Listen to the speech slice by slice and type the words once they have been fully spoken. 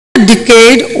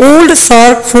100-decade-old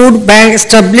Saarc food bank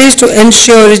established to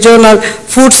ensure regional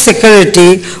food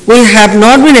security, we have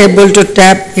not been able to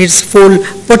tap its full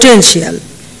potential.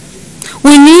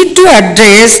 We need to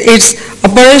address its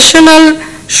operational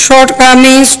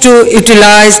shortcomings to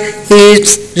utilize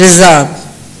its reserve.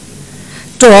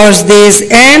 Towards these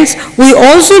ends, we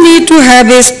also need to have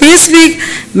a specific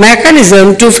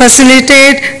mechanism to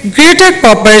facilitate greater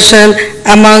cooperation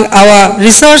among our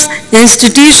research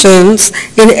institutions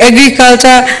in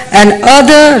agriculture and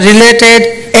other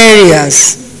related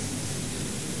areas.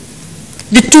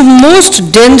 The two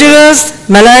most dangerous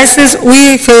maladies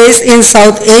we face in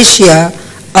South Asia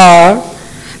are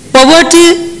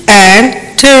poverty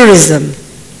and terrorism.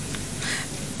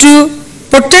 To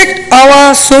protect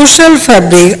our social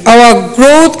fabric, our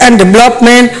growth and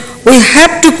development, we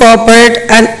have to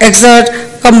cooperate and exert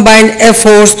combined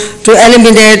efforts to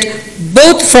eliminate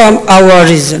both from our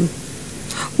region.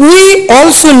 We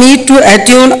also need to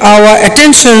attune our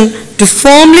attention to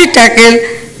firmly tackle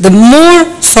the more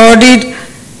sordid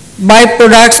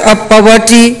byproducts of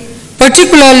poverty,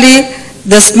 particularly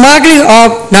the smuggling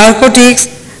of narcotics,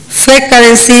 fake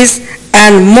currencies,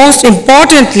 and most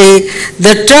importantly,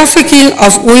 the trafficking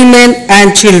of women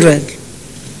and children.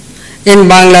 In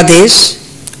Bangladesh,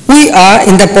 we are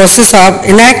in the process of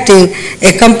enacting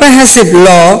a comprehensive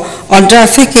law on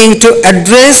trafficking to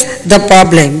address the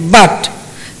problem, but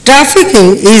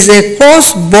trafficking is a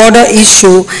cross-border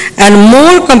issue and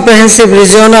more comprehensive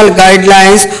regional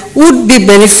guidelines would be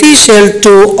beneficial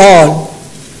to all.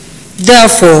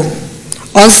 Therefore,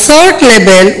 on Saarc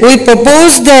level, we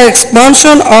propose the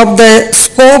expansion of the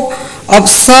scope of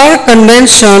Saarc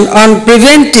Convention on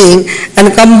preventing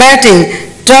and combating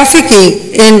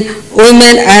trafficking in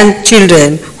women and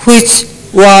children, which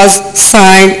was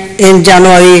signed in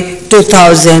January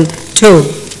 2002.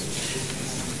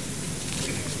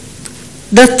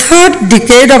 The third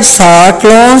decade of Saarc,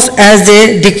 launched as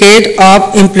a decade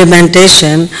of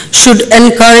implementation, should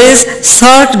encourage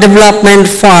Saarc Development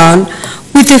Fund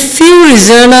with a few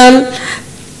regional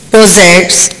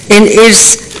projects in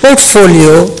its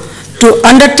portfolio to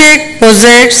undertake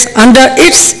projects under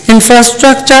its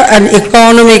infrastructure and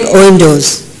economic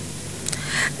windows.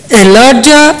 A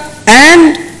larger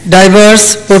and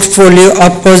diverse portfolio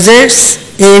of projects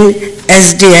in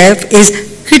SDF is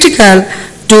critical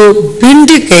to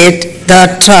vindicate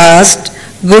the trust,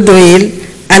 goodwill,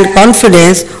 and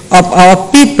confidence of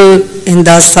our people in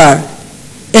the Saarc.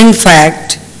 In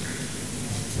fact,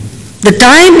 the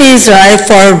time is ripe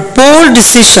for bold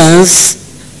decisions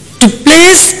to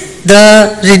place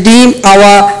the redeem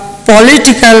our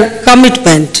political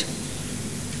commitment.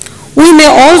 We may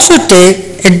also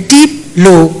take a deep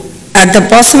look at the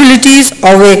possibilities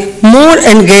of a more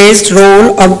engaged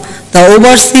role of the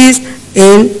overseas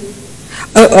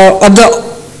of the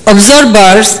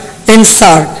observers in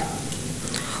Saarc.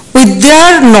 With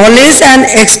their knowledge and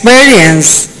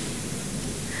experience,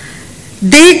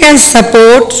 they can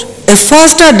support a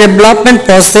faster development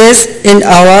process in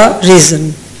our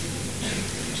region.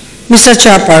 Mr.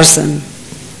 Chairperson,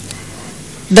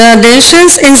 the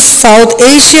nations in South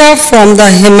Asia, from the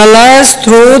Himalayas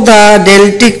through the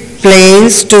deltic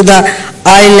plains to the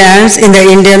islands in the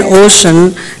Indian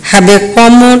Ocean, have a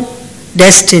common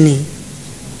destiny.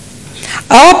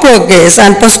 Our progress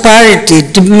and prosperity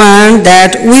demand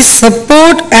that we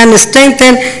support and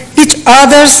strengthen each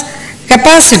other's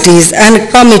capacities and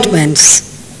commitments.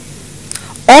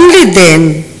 Only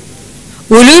then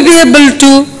will we be able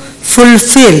to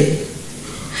fulfill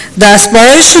the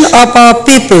aspiration of our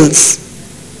peoples.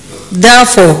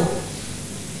 Therefore,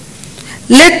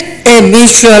 let a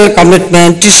mutual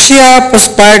commitment to share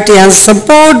prosperity and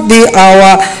support be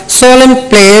our solemn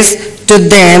pledge to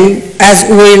them as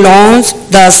we launch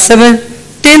the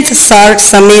 17th Saarc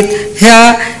Summit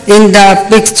here in the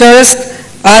picturesque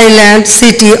island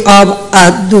city of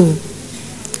Addoo.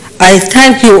 I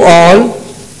thank you all.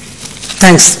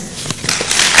 Thanks.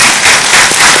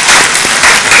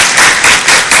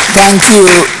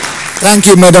 Thank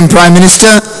you, Madam Prime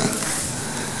Minister.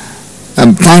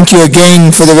 Thank you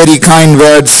again for the very kind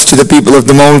words to the people of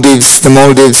the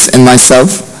Maldives and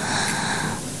myself.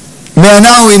 May I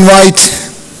now invite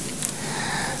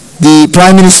the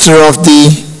Prime Minister of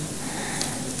the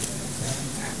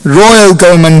Royal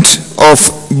Government of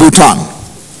Bhutan.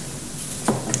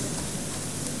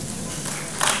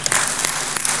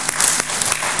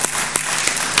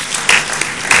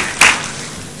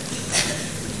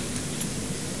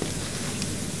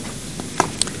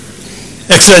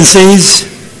 Excellencies,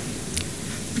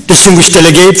 distinguished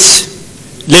delegates,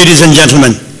 ladies and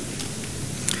gentlemen.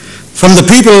 From the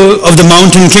people of the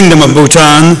Mountain Kingdom of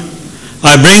Bhutan,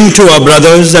 I bring to our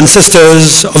brothers and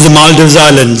sisters of the Maldives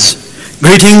Islands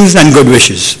greetings and good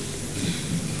wishes.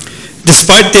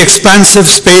 Despite the expansive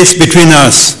space between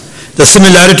us, the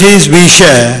similarities we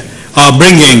share are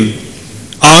bringing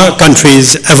our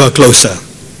countries ever closer.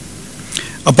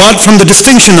 Apart from the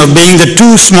distinction of being the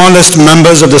two smallest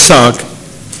members of the Saarc,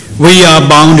 we are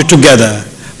bound together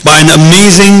by an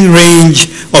amazing range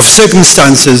of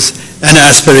circumstances and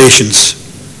aspirations.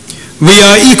 We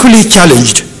are equally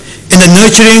challenged in the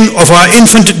nurturing of our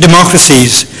infant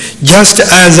democracies, just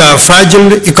as our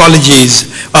fragile ecologies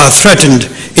are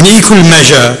threatened in equal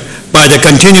measure by the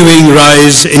continuing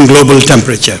rise in global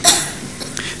temperature.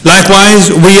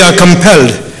 Likewise, we are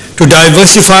compelled to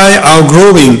diversify our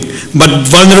growing but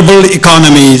vulnerable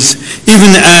economies,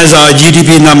 even as our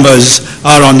GDP numbers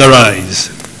are on the rise.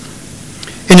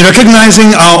 In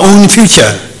recognizing our own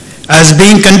future as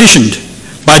being conditioned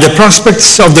by the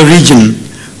prospects of the region,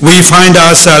 we find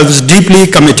ourselves deeply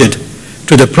committed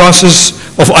to the process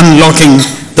of unlocking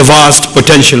the vast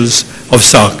potentials of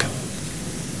Saarc.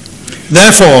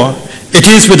 Therefore, it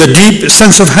is with a deep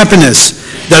sense of happiness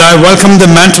that I welcome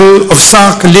the mantle of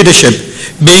Saarc leadership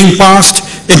being passed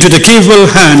into the capable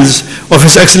hands of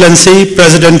His Excellency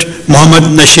President Mohammad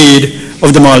Nasheed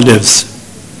of the Maldives.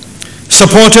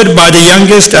 Supported by the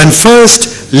youngest and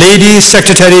first Lady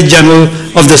Secretary General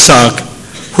of the Saarc,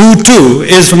 who too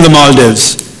is from the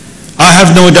Maldives, I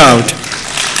have no doubt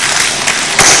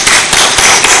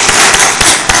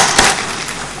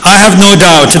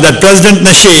that President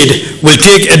Nasheed will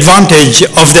take advantage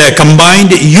of their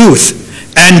combined youth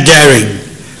and daring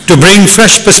to bring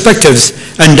fresh perspectives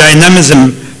and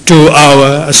dynamism to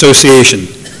our association.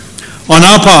 On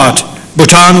our part,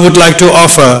 Bhutan would like to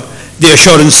offer the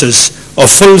assurances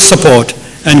of full support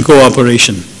and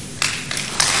cooperation.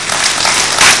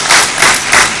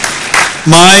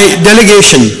 My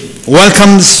delegation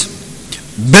welcomes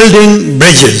Building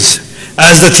Bridges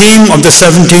as the theme of the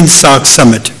 17th Saarc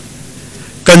Summit.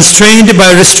 Constrained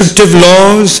by restrictive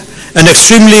laws and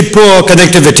extremely poor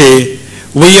connectivity,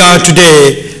 we are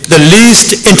today the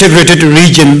least integrated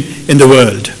region in the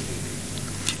world.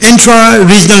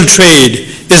 Intra-regional trade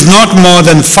is not more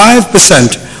than 5%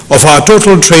 of our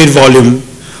total trade volume,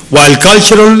 while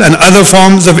cultural and other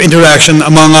forms of interaction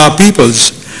among our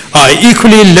peoples are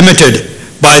equally limited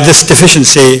by this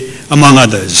deficiency, among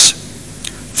others.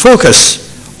 Focus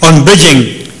on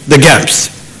bridging the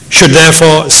gaps should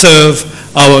therefore serve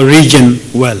our region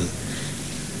well.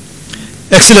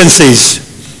 Excellencies,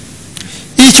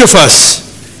 each of us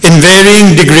in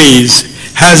varying degrees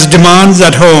has demands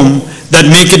at home that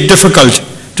make it difficult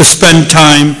to spend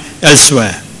time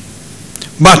elsewhere.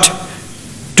 But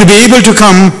to be able to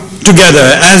come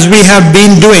together as we have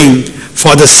been doing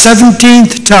for the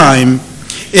 17th time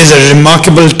is a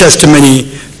remarkable testimony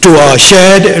to our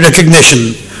shared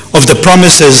recognition of the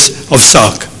promises of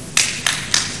Saarc.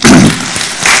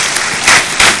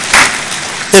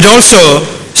 It also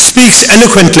speaks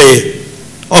eloquently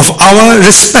of our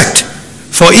respect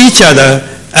for each other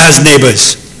as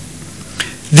neighbors.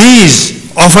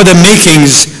 These offer the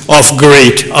makings of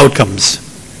great outcomes.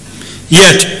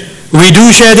 Yet, we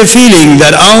do share the feeling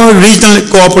that our regional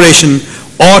cooperation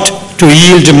ought to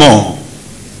yield more.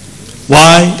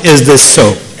 Why is this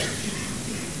so?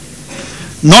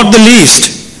 Not the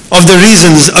least of the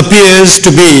reasons appears to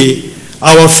be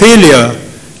our failure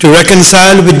to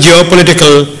reconcile with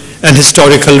geopolitical and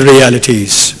historical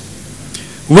realities.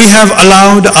 We have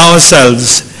allowed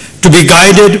ourselves to be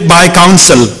guided by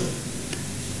counsel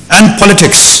and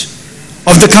politics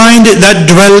of the kind that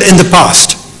dwell in the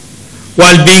past,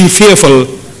 while being fearful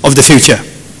of the future.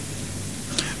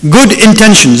 Good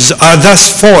intentions are thus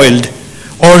foiled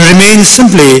or remain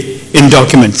simply in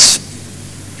documents.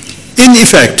 In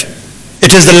effect,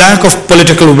 it is the lack of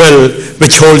political will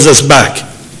which holds us back.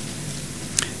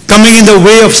 Coming in the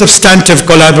way of substantive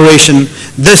collaboration,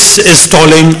 this is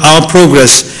stalling our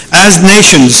progress as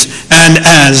nations and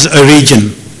as a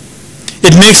region.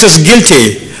 It makes us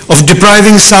guilty of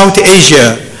depriving South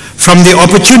Asia from the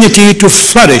opportunity to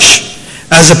flourish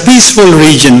as a peaceful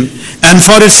region and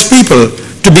for its people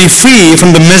to be free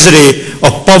from the misery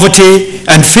of poverty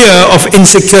and fear of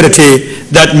insecurity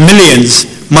that millions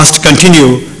must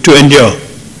continue to endure.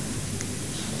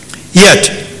 Yet,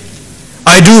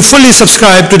 I do fully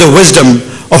subscribe to the wisdom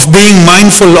of being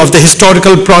mindful of the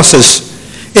historical process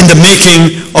in the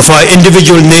making of our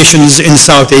individual nations in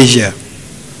South Asia.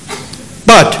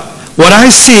 But what I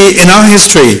see in our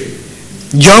history,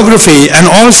 geography, and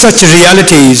all such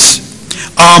realities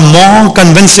are more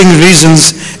convincing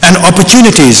reasons and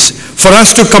opportunities for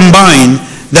us to combine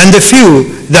than the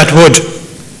few that would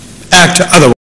act otherwise.